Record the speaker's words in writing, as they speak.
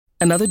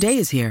Another day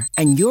is here,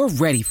 and you're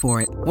ready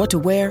for it. What to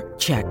wear?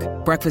 Check.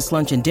 Breakfast,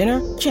 lunch, and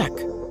dinner? Check.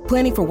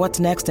 Planning for what's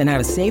next and how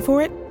to save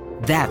for it?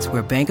 That's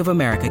where Bank of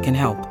America can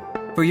help.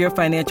 For your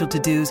financial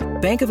to-dos,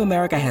 Bank of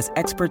America has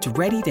experts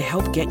ready to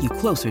help get you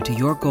closer to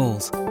your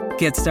goals.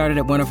 Get started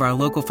at one of our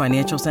local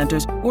financial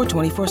centers or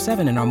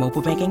 24/7 in our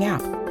mobile banking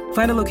app.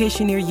 Find a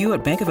location near you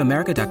at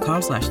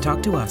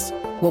bankofamerica.com/talktous.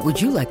 What would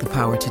you like the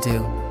power to do?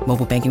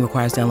 Mobile banking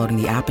requires downloading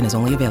the app and is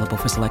only available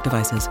for select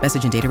devices.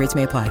 Message and data rates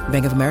may apply.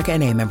 Bank of America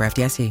N.A., member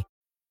FDIC.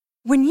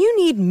 When you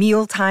need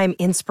mealtime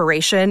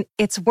inspiration,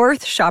 it's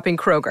worth shopping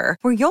Kroger,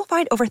 where you'll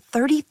find over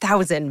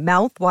 30,000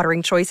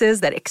 mouth-watering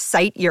choices that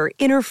excite your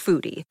inner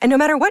foodie. And no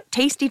matter what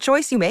tasty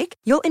choice you make,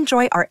 you'll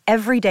enjoy our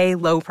everyday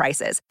low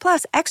prices,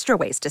 plus extra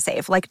ways to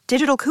save, like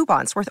digital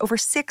coupons worth over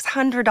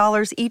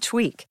 $600 each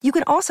week. You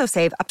can also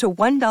save up to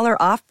 $1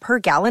 off per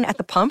gallon at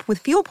the pump with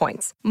fuel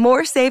points.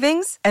 More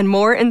savings and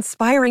more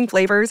inspiring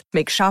flavors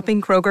make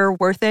shopping Kroger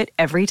worth it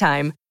every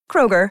time.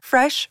 Kroger,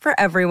 fresh for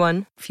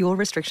everyone. Fuel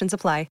restrictions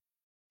apply.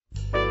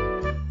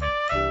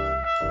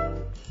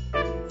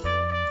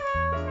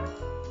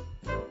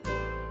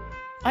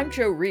 I'm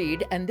Joe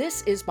Reed, and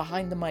this is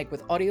Behind the Mic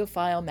with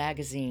AudioFile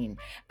Magazine.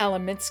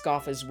 Alan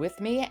Minskoff is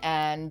with me,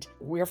 and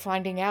we're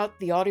finding out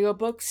the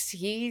audiobooks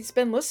he's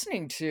been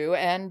listening to,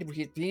 and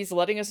he's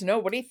letting us know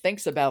what he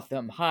thinks about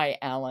them. Hi,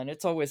 Alan.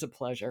 It's always a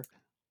pleasure.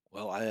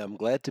 Well, I am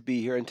glad to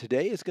be here, and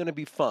today is going to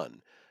be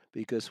fun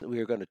because we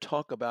are going to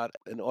talk about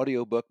an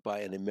audiobook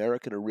by an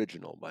American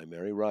original by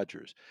Mary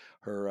Rodgers,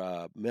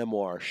 her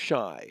memoir,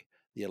 Shy,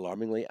 the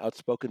alarmingly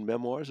outspoken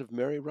memoirs of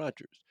Mary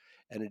Rodgers.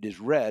 And it is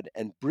read,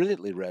 and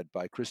brilliantly read,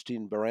 by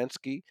Christine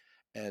Baranski,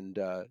 and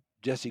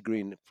Jesse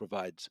Green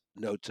provides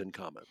notes and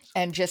comments.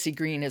 And Jesse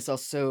Green is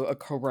also a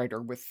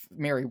co-writer with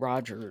Mary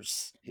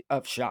Rodgers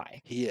of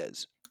Shy. He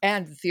is.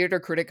 And theater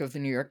critic of the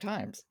New York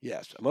Times.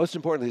 Yes. Most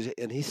importantly,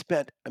 and he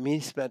spent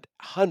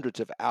hundreds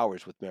of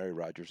hours with Mary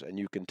Rodgers, and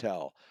you can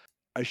tell.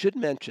 I should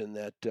mention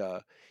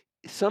that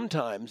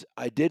sometimes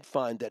I did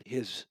find that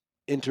his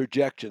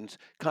interjections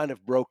kind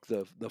of broke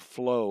the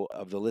flow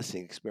of the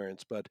listening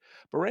experience. But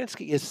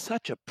Baranski is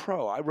such a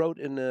pro. I wrote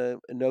in a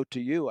note to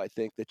you, I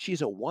think, that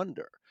she's a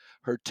wonder.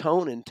 Her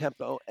tone and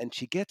tempo, and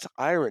she gets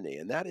irony,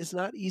 and that is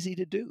not easy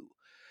to do.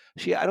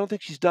 I don't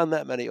think she's done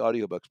that many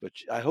audiobooks, but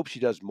I hope she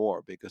does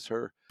more because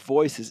her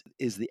voice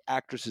is the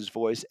actress's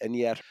voice, and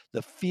yet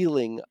the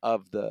feeling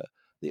of the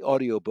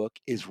audiobook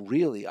is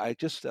really, I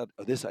just thought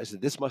of this, I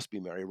said, this must be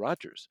Mary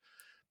Rodgers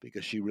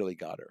because she really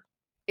got her.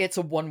 It's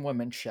a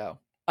one-woman show.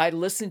 I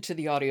listened to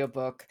the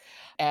audiobook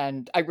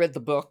and I read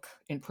the book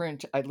in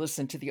print. I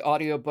listened to the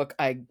audiobook.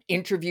 I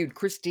interviewed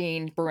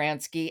Christine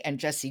Baranski and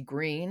Jesse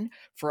Green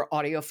for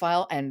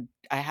AudioFile. And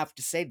I have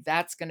to say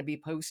that's going to be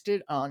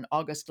posted on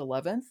August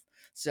 11th.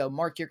 So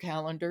mark your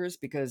calendars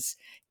because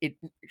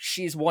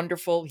she's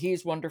wonderful.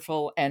 He's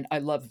wonderful. And I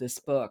love this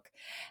book.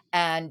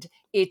 And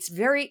it's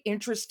very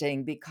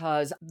interesting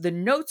because the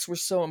notes were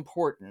so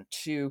important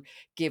to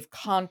give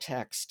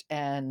context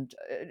and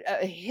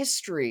a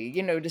history,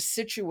 to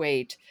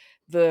situate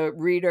the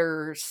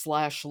reader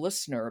 /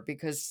 listener,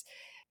 because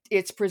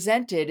it's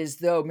presented as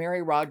though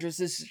Mary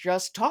Rodgers is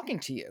just talking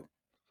to you.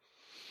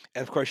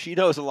 And of course, she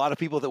knows a lot of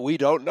people that we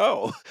don't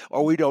know,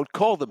 or we don't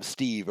call them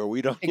Steve, or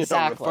we don't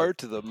refer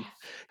to them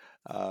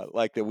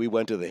like that we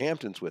went to the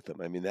Hamptons with them.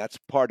 I mean, that's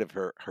part of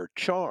her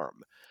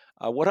charm.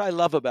 What I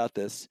love about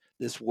this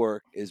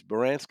work is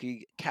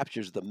Baranski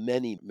captures the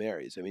many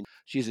Marys. I mean,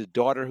 she's a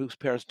daughter whose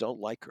parents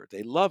don't like her.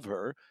 They love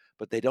her,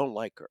 but they don't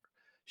like her.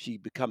 She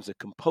becomes a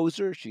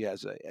composer. She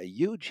has a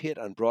huge hit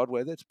on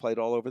Broadway that's played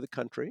all over the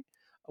country,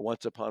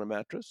 Once Upon a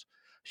Mattress.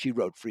 She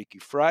wrote Freaky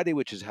Friday,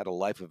 which has had a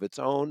life of its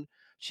own.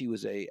 She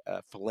was a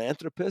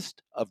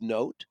philanthropist of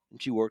note,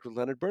 and she worked with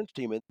Leonard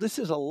Bernstein. And this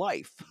is a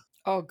life.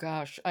 Oh,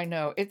 gosh, I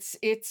know.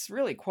 It's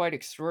really quite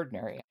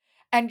extraordinary.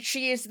 And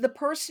she is the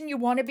person you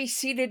want to be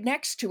seated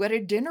next to at a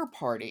dinner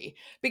party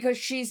because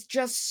she's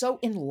just so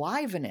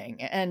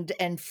enlivening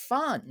and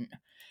fun.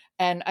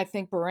 And I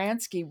think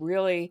Baranski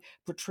really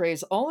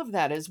portrays all of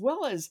that, as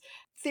well as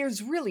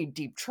there's really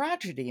deep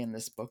tragedy in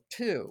this book,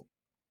 too.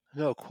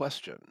 No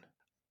question.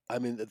 I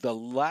mean, the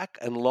lack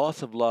and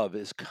loss of love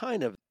is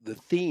kind of the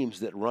themes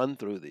that run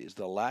through these.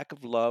 The lack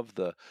of love,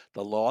 the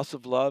loss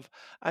of love.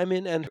 I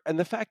mean, and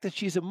the fact that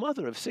she's a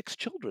mother of 6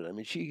 children. I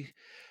mean,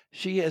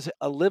 she has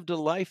lived a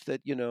life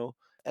that,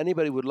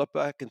 anybody would look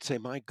back and say,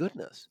 my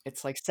goodness.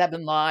 It's like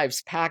 7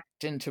 lives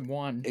packed into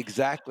one.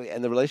 Exactly.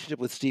 And the relationship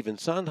with Stephen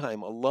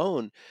Sondheim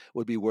alone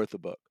would be worth a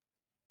book.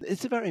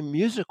 It's a very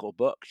musical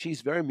book. She's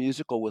very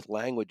musical with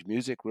language.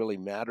 Music really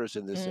matters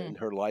in this, in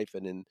her life,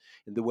 and in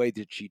the way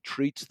that she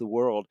treats the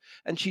world.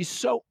 And she's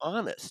so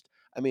honest.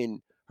 I mean,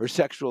 her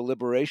sexual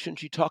liberation,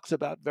 she talks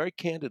about very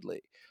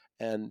candidly.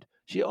 And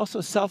she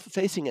also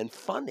self-effacing and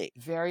funny.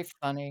 Very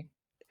funny.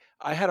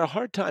 I had a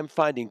hard time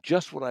finding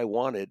just what I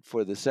wanted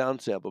for the sound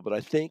sample, but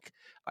I think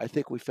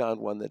we found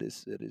one that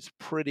is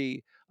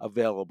pretty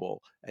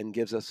available and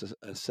gives us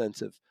a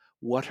sense of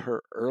what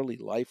her early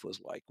life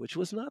was like, which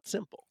was not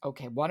simple.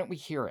 Okay, why don't we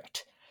hear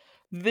it?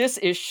 This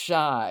is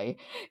Shy.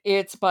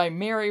 It's by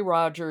Mary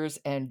Rodgers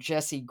and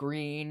Jesse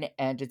Green,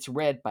 and it's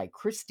read by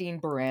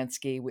Christine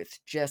Baranski with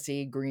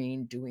Jesse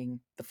Green doing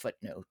the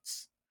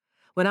footnotes.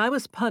 When I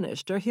was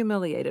punished or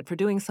humiliated for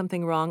doing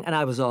something wrong, and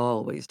I was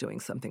always doing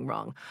something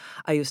wrong,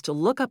 I used to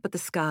look up at the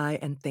sky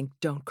and think,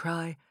 don't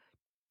cry,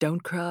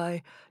 don't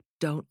cry,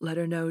 don't let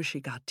her know she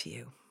got to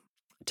you.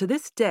 To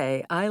this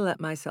day, I let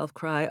myself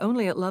cry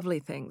only at lovely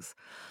things,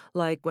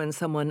 like when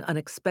someone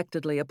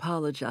unexpectedly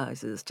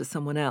apologizes to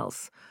someone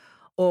else,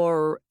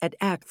 or at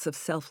acts of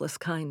selfless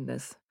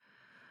kindness.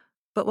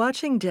 But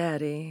watching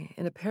Daddy,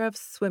 in a pair of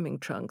swimming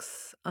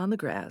trunks, on the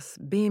grass,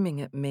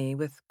 beaming at me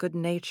with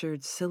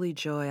good-natured, silly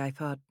joy, I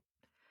thought,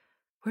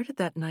 where did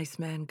that nice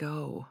man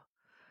go?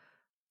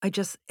 I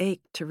just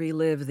ached to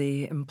relive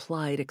the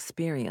implied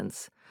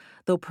experience,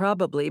 though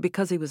probably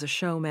because he was a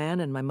showman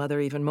and my mother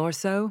even more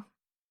so,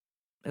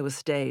 it was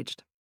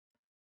staged.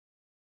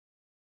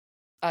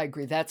 I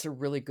agree. That's a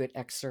really good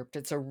excerpt.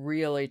 It's a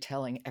really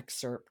telling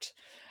excerpt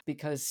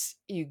because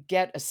you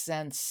get a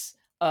sense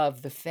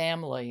of the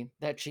family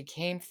that she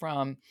came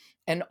from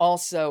and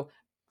also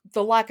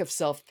the lack of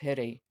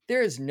self-pity.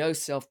 There is no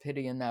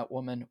self-pity in that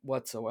woman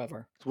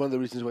whatsoever. It's one of the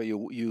reasons why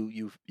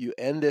you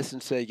end this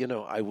and say,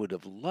 I would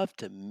have loved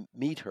to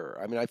meet her.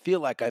 I mean, I feel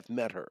like I've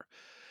met her,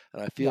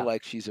 and I feel Yeah.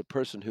 like she's a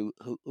person who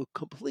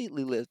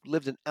completely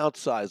lived an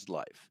outsized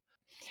life.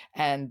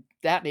 And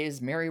that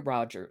is Mary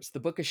Rodgers.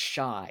 The book is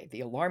Shy, the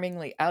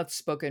alarmingly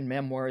outspoken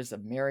memoirs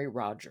of Mary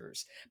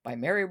Rodgers by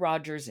Mary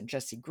Rodgers and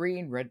Jesse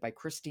Green, read by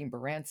Christine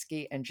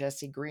Baranski and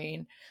Jesse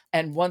Green.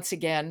 And once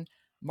again,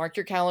 mark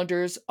your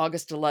calendars,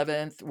 August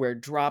 11th, we're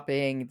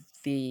dropping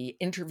the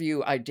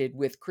interview I did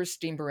with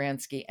Christine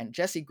Baranski and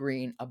Jesse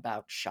Green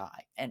about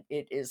Shy. And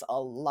it is a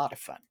lot of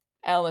fun.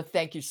 Alan,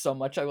 thank you so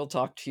much. I will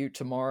talk to you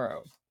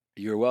tomorrow.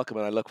 You're welcome,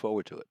 and I look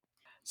forward to it.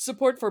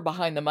 Support for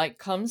Behind the Mic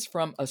comes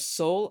from A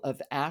Soul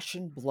of Ash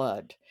and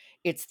Blood.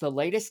 It's the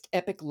latest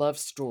epic love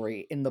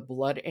story in the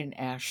Blood and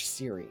Ash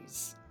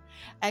series.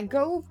 And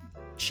go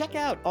check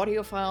out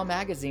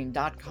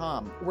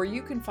audiophilemagazine.com, where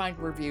you can find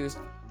reviews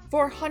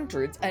for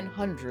hundreds and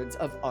hundreds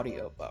of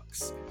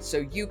audiobooks, so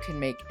you can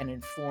make an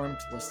informed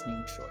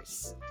listening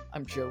choice.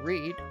 I'm Jo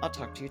Reed. I'll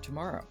talk to you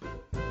tomorrow.